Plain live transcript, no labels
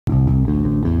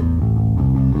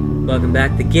Welcome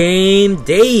back to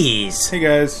GameDaze. Hey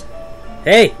guys.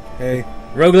 Hey, Hey.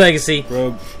 Rogue Legacy.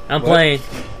 Rogue. I'm What? playing.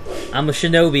 I'm a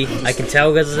shinobi. I can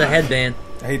tell because it's a headband.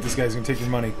 I hate this guy. He's gonna take your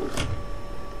money.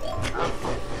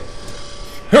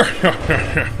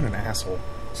 An asshole.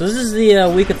 So this is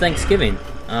the week of Thanksgiving.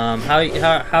 How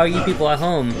are you people at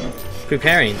home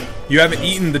preparing? You haven't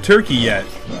eaten the turkey yet.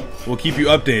 We'll keep you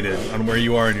updated on where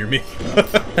you are in your meal.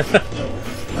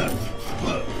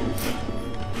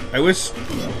 I wish.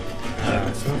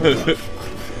 That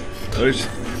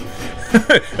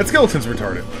skeleton's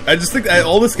retarded. I just think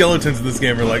all the skeletons in this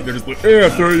game are like, they're just like, yeah,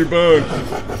 throw your bug.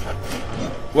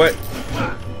 What?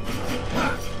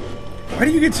 Why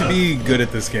do you get to be good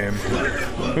at this game?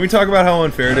 Can we talk about how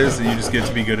unfair it is that you just get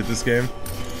to be good at this game?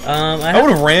 I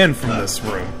would have ran from this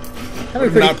room. I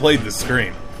would have not played this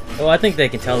screen. Well, I think they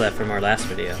can tell that from our last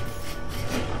video.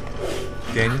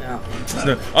 Daniel?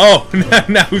 No. Oh,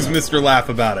 now who's Mr. Laugh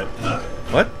about it?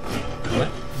 What? What?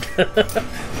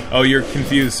 Oh, you're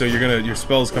confused, so your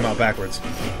spells come out backwards.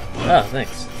 Oh,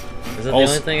 thanks. Is that the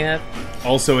only thing I have?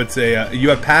 Also, it's a you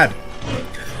have pad.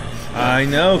 I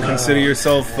know. Consider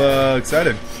yourself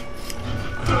excited.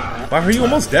 Why are you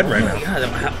almost dead right now?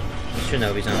 God,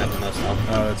 Shinobi's don't have the most health.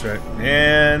 Oh, that's right.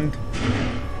 And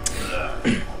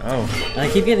oh, and I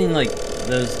keep getting like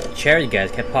those charity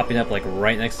guys kept popping up like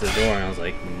right next to the door, and I was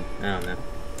like, I don't know.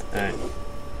 All right.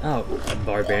 Oh, a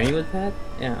barbarian with pad?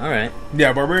 Yeah. All right.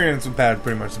 yeah, barbarians with pad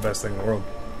pretty much the best thing in the world.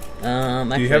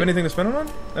 Actually, Do you have anything to spend it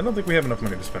on? I don't think we have enough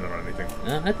money to spend it on anything.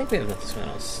 I think we have enough to spend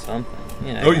on something.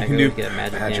 Yeah. Oh, you can do get a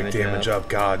magic damage up.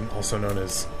 God, also known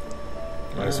as.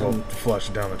 Might as well flush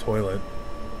it down the toilet.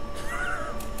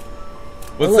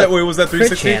 What's that? Wait, was that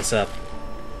 360? Crit chance up.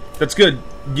 That's good.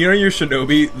 You know your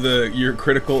shinobi, your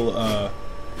critical. I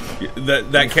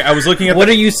was looking at. What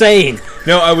are you saying?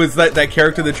 No, I was that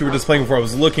character that you were just playing before. I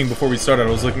was looking before we started.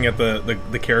 I was looking at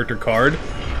the character card,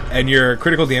 and your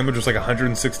critical damage was like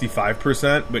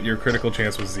 165%, but your critical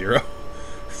chance was 0.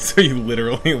 So you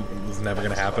literally it was never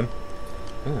gonna happen.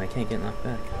 Oh, I can't get knocked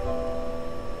back.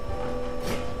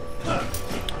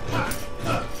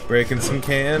 Breaking some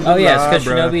cans. Oh yeah, it's because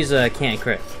Shinobis can't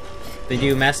crit. They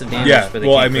do massive damage. Yeah, but they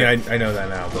well, can't I crit. I know that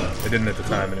now, but I didn't at the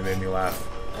time, and it made me laugh.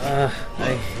 I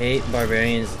hate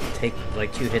barbarians that take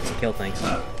like 2 hits to kill things.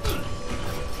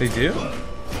 They do?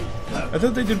 I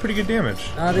thought they did pretty good damage.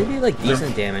 They do like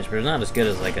decent damage, but they're not as good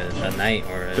as like a knight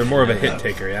or a... They're more of a hit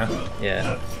taker, yeah?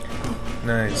 Yeah.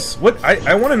 Nice. What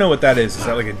I want to know what that is. Is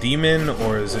that like a demon,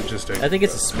 or is it just I think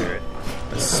it's a spirit.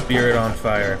 A spirit on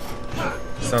fire?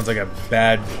 Sounds like a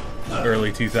bad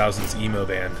early 2000s emo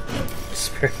band.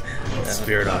 Spirit.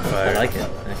 Spirit on fire. I like it,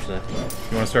 actually.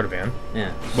 You want to start a band?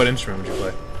 Yeah. What instrument would you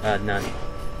play? None.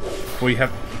 Well, you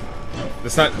have...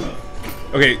 That's not...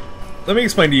 Okay, let me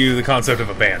explain to you the concept of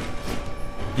a band.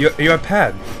 You have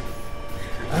pad.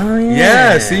 Oh,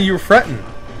 yeah. Yeah, see, you were fretting.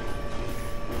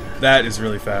 That is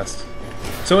really fast.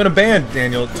 So in a band,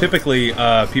 Daniel, typically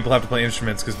people have to play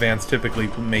instruments because bands typically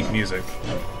make music.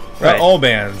 Right. Not all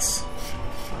bands,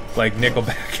 like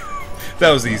Nickelback.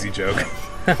 That was the easy joke.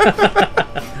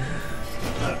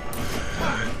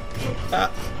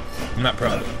 I'm not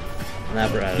proud of it. Not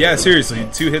proud of Yeah, it. seriously,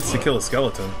 2 hits to kill a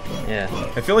skeleton. Yeah.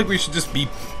 I feel like we should just be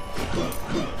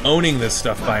owning this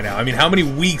stuff by now. I mean, how many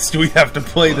weeks do we have to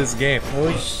play this game? Well,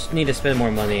 we just need to spend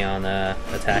more money on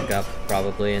attack up,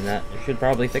 probably, and that should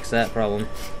probably fix that problem.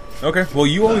 Okay. Well,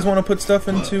 you always want to put stuff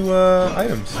into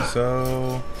items,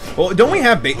 so... Well, don't we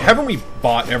have... Haven't we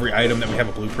bought every item that we have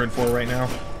a blueprint for right now?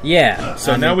 Yeah.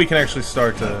 So now we can actually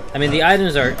start to... I mean, the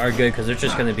items are good because they're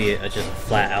just going to be just a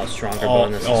flat-out stronger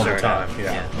bonus all to the start time, out.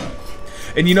 yeah.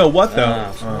 And you know what, though? I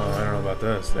I don't know about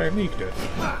this. There, you can do it.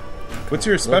 What's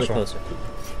your A little bit special? closer.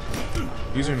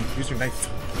 Use your knife.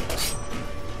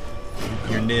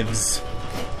 Your nibs.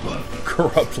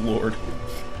 Corrupt Lord.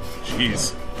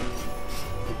 Jeez.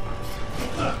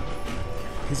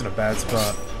 He's in a bad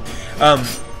spot.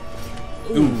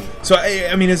 Ooh. So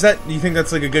I mean, do you think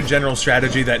that's like a good general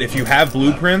strategy that if you have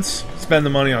blueprints, spend the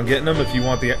money on getting them if you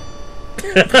want the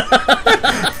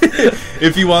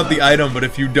if you want the item, but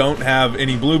if you don't have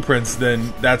any blueprints,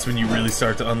 then that's when you really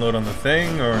start to unload on the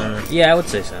thing, or Yeah, I would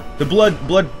say so. the blood.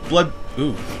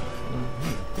 Ooh,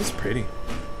 it's pretty.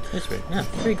 It's pretty. Yeah,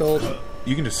 3 gold.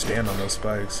 You can just stand on those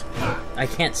spikes. I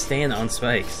can't stand on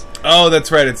spikes. Oh,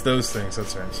 that's right. It's those things.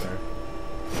 That's right. Sorry.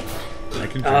 I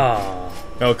can. Oh.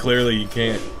 Oh, clearly you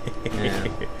can't. Yeah.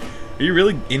 Are you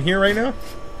really in here right now?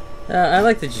 I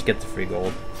like to just get the free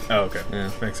gold. Oh, okay.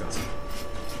 Yeah. Makes sense.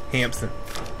 Hampson.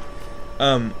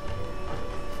 Yeah.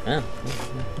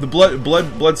 The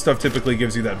blood stuff typically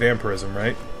gives you that vampirism,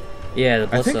 right? Yeah, the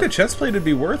I think stuff. the chest plate would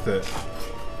be worth it.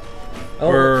 Oh.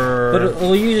 Or more. But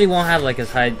it usually won't have like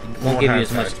as high, won't give you have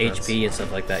as much side effects. HP and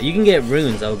stuff like that. You can get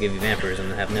runes that will give you vampirism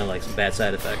and have no like bad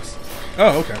side effects.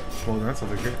 Oh, okay. Well, that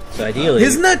sounds like good. So ideally,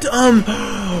 Isn't that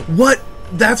what?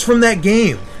 That's from that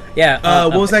game. yeah.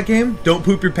 What was that game? Don't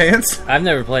poop your pants. I've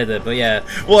never played that, but yeah.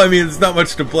 Well, I mean, it's not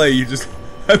much to play. You just,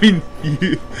 I mean,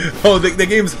 the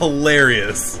game's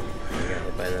hilarious. I got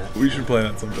hit by that. We should play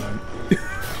that sometime.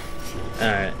 All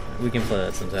right, we can play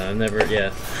that sometime. I've never,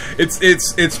 yeah. It's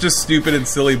just stupid and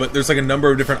silly, but there's like a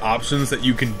number of different options that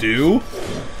you can do,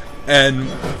 and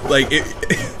like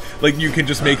like you can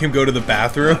just make him go to the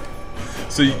bathroom,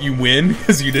 so you win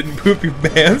because you didn't poop your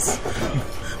pants.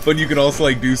 But you can also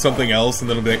like do something else, and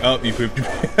then it'll be like, oh, you pooped your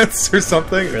pants or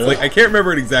something. Really? It's like I can't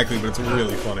remember it exactly, but it's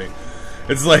really funny.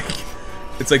 It's like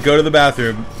go to the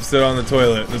bathroom, sit on the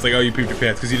toilet, and it's like, oh, you pooped your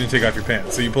pants because you didn't take off your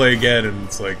pants. So you play again, and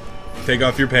it's like, take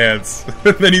off your pants.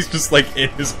 And then he's just like in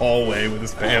his hallway with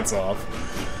his pants off.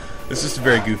 It's just a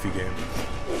very goofy game.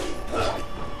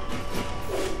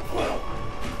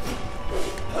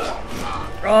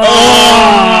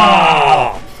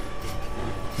 Oh!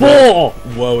 Bull!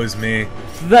 Woe is me.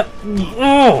 That.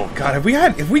 Oh! God, have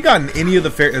we gotten any of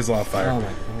the fairy? There's a lot of fire. Oh my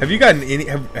God. Have you gotten any?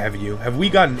 Have we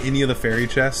gotten any of the fairy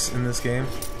chests in this game?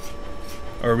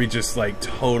 Or are we just like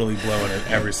totally blowing it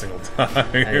every single time?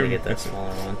 I gotta get that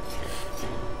smaller one.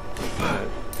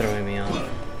 Throwing me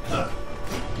off.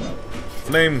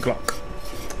 Flame clock.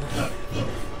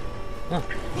 Huh.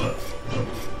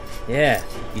 Yeah,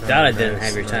 you thought I didn't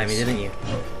have your time, didn't you?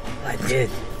 I did.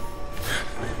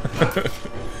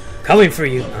 Coming for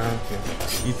you. Yeah.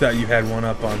 You thought you had one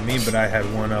up on me, but I had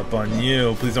one up on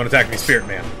you. Please don't attack me, Spirit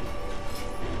Man.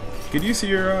 Good use of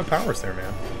your powers there,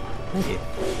 man. Thank you.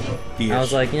 He I is.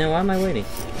 was like, you know, why am I waiting?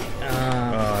 Oh,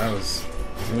 that was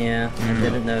Yeah, I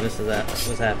didn't notice that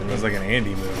was happening. like an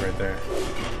Andy move right there.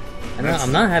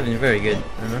 I'm not having very good.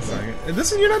 And that's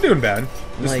like you're not doing bad.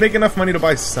 Just Like- make enough money to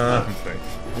buy something.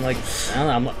 I'm like, I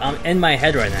don't know, I'm in my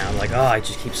head right now. I'm like, oh, I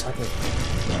just keep sucking.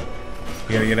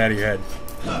 You gotta get out of your head.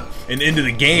 And into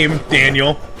the game,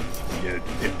 Daniel. You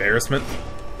embarrassment.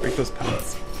 Break those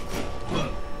pallets.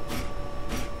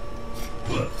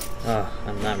 Oh,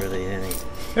 I'm not really in any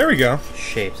There we go.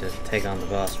 shape to take on the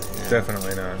boss right now.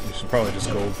 Definitely not. You should probably just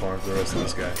gold farm for the rest of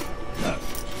this guy.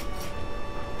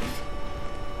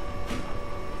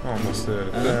 Almost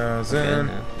at 1,000.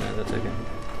 Okay, no, that's okay.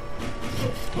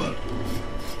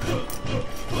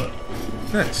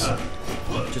 Nice.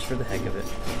 Just for the heck of it.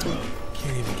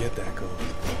 Can't even get that gold.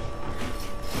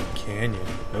 Can you?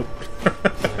 Nope.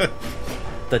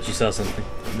 Thought you saw something.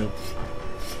 Nope.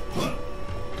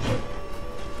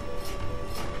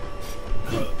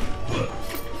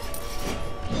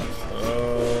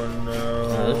 Oh no.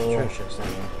 Oh, there's a treasure chest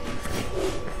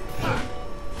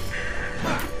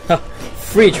somewhere.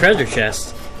 Free treasure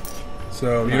chest.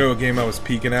 So, you know what game I was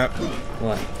peeking at?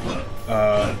 What?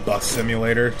 Bus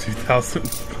Simulator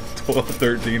 2012,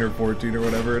 13, or 14, or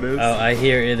whatever it is. Oh, I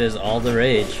hear it is all the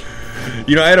rage.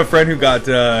 You know, I had a friend who got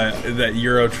that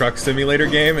Euro Truck Simulator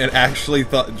game and actually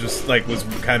was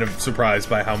kind of surprised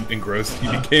by how engrossed he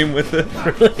became with it.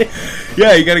 Really?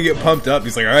 Yeah, you gotta get pumped up.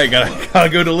 He's like, alright, gotta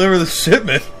go deliver the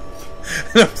shipment.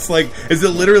 And I was like, is it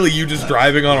literally you just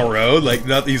driving on a road? Like,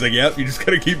 nothing. He's like, yep, you just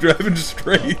gotta keep driving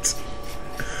straight.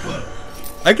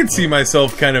 I could see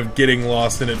myself kind of getting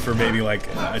lost in it for maybe like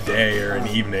a day or an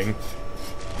evening.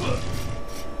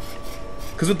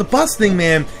 Because with the bus thing,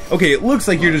 man, okay, it looks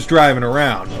like you're just driving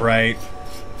around, right?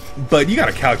 But you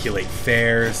gotta calculate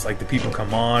fares. Like, the people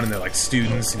come on and they're like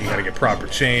students, and you gotta get proper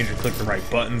change and click the right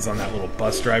buttons on that little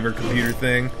bus driver computer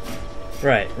thing.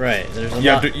 Right. There's a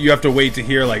You lot. have to wait to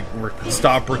hear like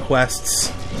stop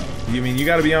requests. You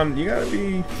gotta be, you know,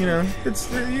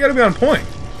 you gotta be on point.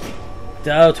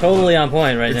 Oh, totally on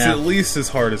point right It's now. at least as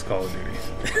hard as Call of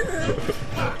Duty.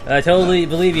 I totally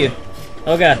believe you.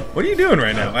 Oh god, What are you doing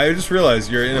right now? I just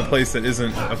realized you're in a place that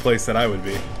isn't a place that I would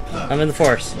be. I'm in the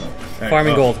forest, Hey,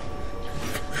 farming oh. gold.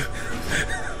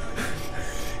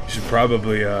 You should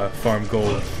probably farm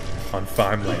gold on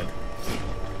farmland.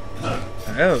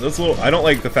 I don't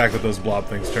like the fact that those blob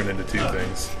things turn into two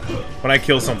things. When I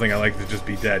kill something, I like to just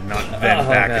be dead, not then Oh,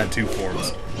 back God. in two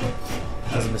forms.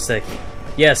 That was a mistake.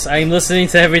 Yes, I am listening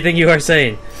to everything you are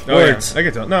saying. Oh, Words. yeah, I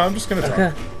can tell. No, I'm just gonna talk.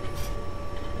 Okay.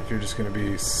 If you're just gonna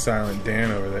be silent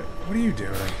Dan over there. What are you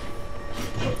doing?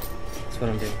 That's what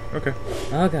I'm doing. Okay.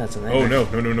 Oh god, it's a Oh,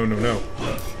 nightmare. no.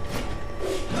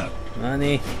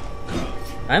 Money.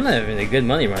 I'm having a good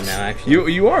money run now,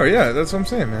 actually. You are, yeah, that's what I'm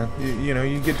saying, man. You know,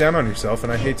 you get down on yourself,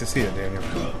 and I hate to see it, Daniel.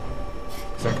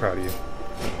 So I'm proud of you.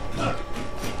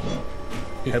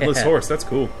 Yeah. Headless horse, that's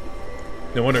cool.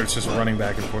 No wonder it's just running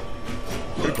back and forth.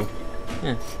 Pretty cool.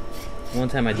 Yeah. One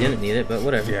time I didn't need it, but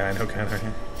whatever. Yeah, I know, kind of.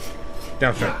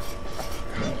 Down strike.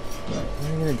 Why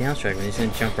am I gonna down strike when he's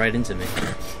gonna jump right into me?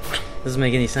 Doesn't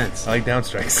make any sense. I like down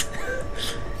strikes.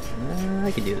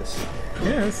 I can do this.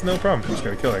 Yeah, it's no problem. Just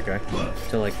gotta kill that guy.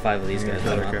 Till like 5 of these guys.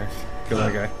 Kill that guy. Kill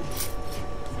that guy.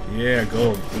 Yeah,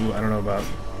 gold. Ooh, I don't know about.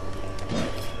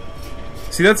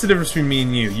 See, that's the difference between me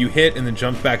and you. You hit and then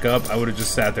jumped back up. I would have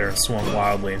just sat there and swung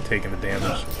wildly and taken the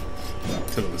damage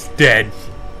until it was dead.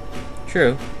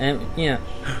 True, and yeah.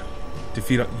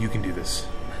 Defeat. You can do this.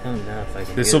 I don't know if I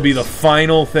can. This will be the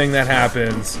final thing that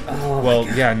happens. Oh, well,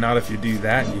 yeah, not if you do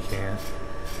that. You can't.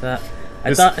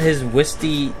 I thought his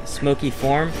Wispy, Smoky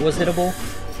form was hittable.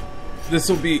 This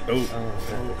will be. Oh,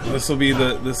 this will be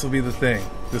the. This will be the thing.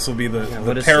 This will be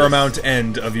the paramount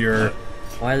end of your.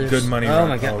 Good money. Oh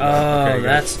my god! Oh,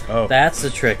 okay, that's the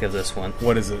trick of this one.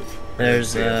 What is it?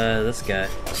 There's this guy.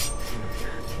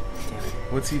 Damn it!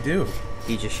 What's he do?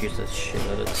 He just shoots a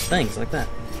shitload of things like that.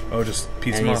 Oh, just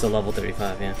piece and him he's off. a level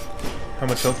 35. Yeah. How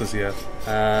much health does he have?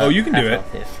 Oh, you can do it.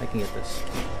 Health, yeah, I can get this.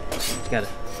 Just gotta.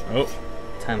 Oh.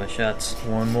 Time my shots.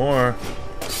 One more.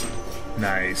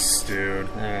 Nice, dude.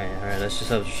 All right. Let's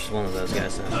just hope it's just one of those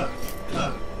guys then. Oh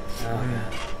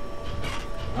god.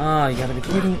 Oh, you gotta be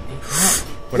kidding me.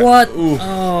 What? Ooh.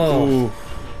 Oh. Ooh.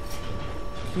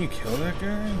 Can you kill that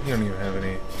guy? You don't even have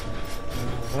any.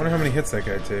 I wonder how many hits that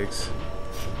guy takes.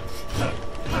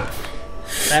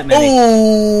 That many.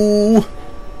 Oh!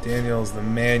 Daniel's the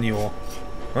manual.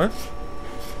 What?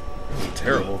 That's a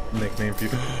terrible nickname for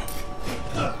you.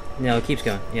 No, it keeps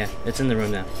going. Yeah, it's in the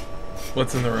room now.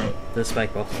 What's in the room? The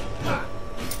spike ball.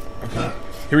 Okay.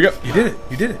 Here we go. You did it.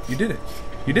 You did it. You did it.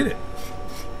 You did it.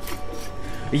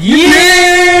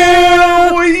 Yeah!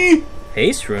 Boy!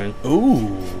 Haste rune.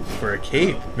 Ooh, for a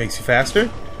cape. Makes you faster,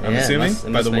 I'm assuming, it by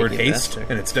must the word haste faster.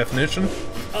 and its definition.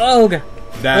 Oh, god.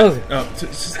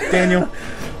 Daniel.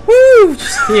 Woo!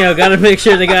 Just, gotta make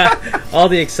sure they got all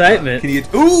the excitement. Can you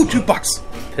get, ooh, $2.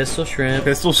 Pistol shrimp.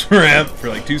 Pistol shrimp for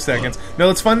like 2 seconds. No,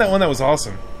 let's find that one that was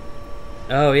awesome.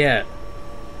 Oh, yeah.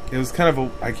 It was kind of a,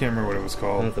 I can't remember what it was I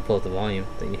called. have to pull up the volume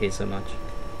that you hate so much.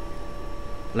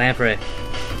 Lamprey.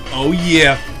 Oh,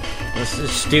 yeah. Let's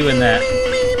just stew in that.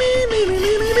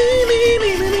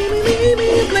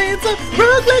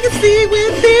 Rogue Legacy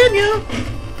with Daniel.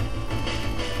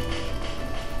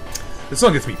 This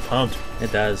song gets me pumped.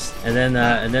 It does. And then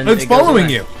it's following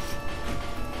you.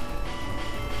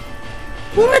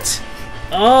 What?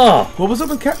 Oh. What was up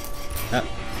with Cat?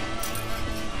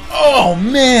 Oh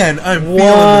man, I'm feeling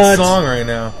the song right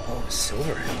now. Oh,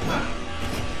 silver.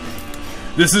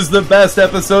 This is the best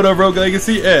episode of Rogue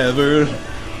Legacy ever.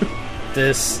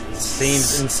 This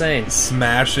seems insane.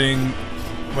 Smashing.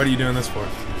 What are you doing this for?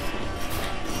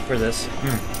 For this.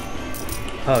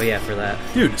 Oh yeah, for that.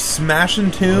 Dude,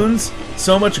 smashing tunes,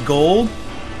 so much gold.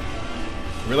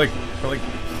 We're like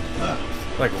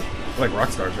rock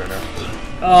stars right now.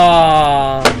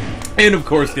 Oh. And of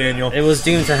course, Daniel. It was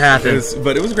doomed to happen.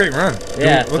 But it was a great run.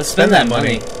 Yeah, let's spend that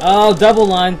money. Oh, double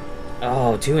line.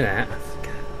 Oh, 2.5.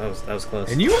 God, that was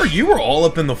close. And you were all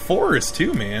up in the forest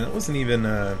too, man. It wasn't even.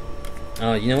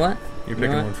 Oh, you know what? You're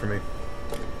picking one for me.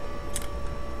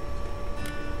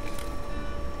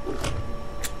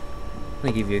 I'm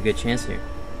gonna give you a good chance here.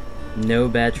 No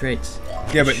bad traits.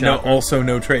 Yeah, but also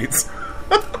no traits.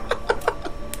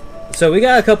 So we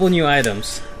got a couple new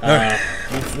items.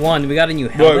 One, we got a new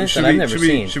helmet that I've never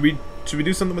seen. Should we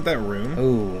do something with that rune?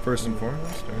 Ooh. First and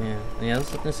foremost. Or? Yeah.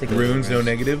 Let's take a look. Runes, no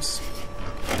negatives.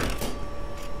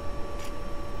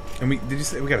 And did you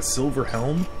say we got a silver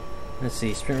helm? Let's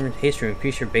see. Sprint haste rune,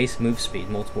 increase your base move speed,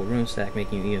 multiple rune stack,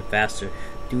 making you even faster.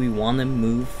 Do we want them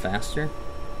move faster?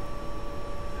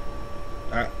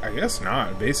 I guess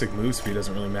not. Basic move speed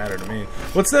doesn't really matter to me.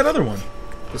 What's that other one?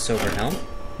 The silver helm?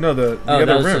 No, the that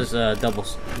other was rune. just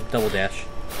double dash.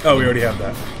 Oh, we already have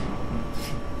that.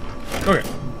 Okay.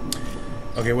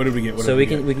 Okay, what did we get? We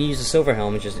can use the silver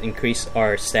helm and just increase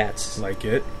our stats. Like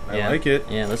it. I like it.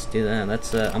 Yeah, let's do that.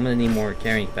 That's I'm gonna need more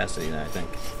carrying capacity than I think.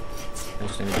 I'm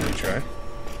just gonna Can we try?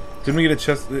 Didn't we get a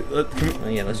chest?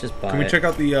 Let's just buy. Can we check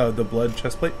out the blood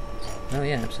chest plate? Oh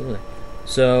yeah, absolutely.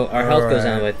 So our health goes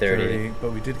down by 30.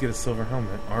 But we did get a silver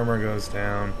helmet. Armor goes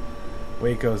down.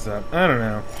 Weight goes up. I don't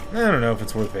know if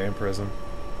it's worth vampirism.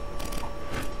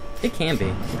 It can be.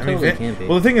 It totally can be.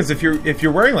 Well, the thing is, if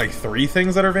you're wearing like 3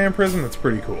 things that are vampirism, that's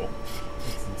pretty cool.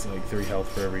 It's like 3 health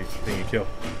for every thing you kill.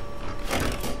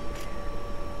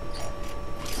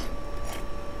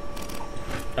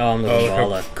 Oh, I'm looking all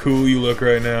look how cool you look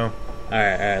right now. All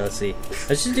right. Let's see.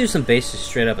 Let's just do some basic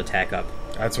straight up attack up.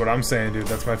 That's what I'm saying, dude.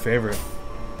 That's my favorite.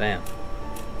 Bam.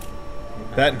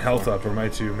 That and health up are my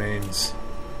 2 mains.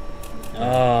 Oh.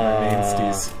 My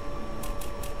mainstays.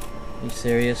 You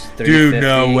serious? Dude,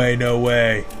 no way, no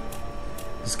way.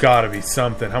 There's gotta be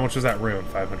something. How much was that rune?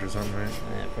 500 something, right?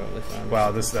 Yeah, probably 500.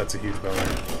 Wow, that's a huge bonus.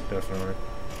 Definitely.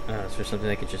 Is there something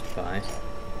I could just buy?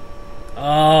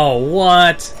 Oh,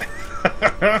 what?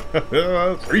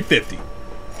 350.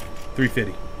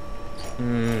 350.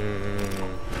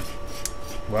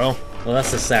 Well,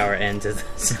 that's a sour end to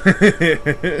this.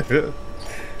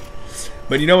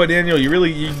 but you know what, Daniel? You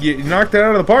knocked it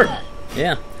out of the park.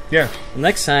 Yeah. Yeah.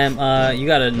 Next time, you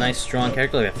got a nice, strong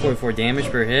character. Like 44 damage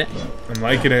per hit. I'm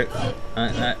liking it.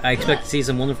 I expect to see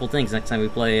some wonderful things next time we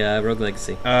play Rogue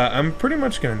Legacy. I'm pretty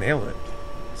much gonna nail it.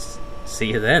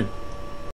 See you then.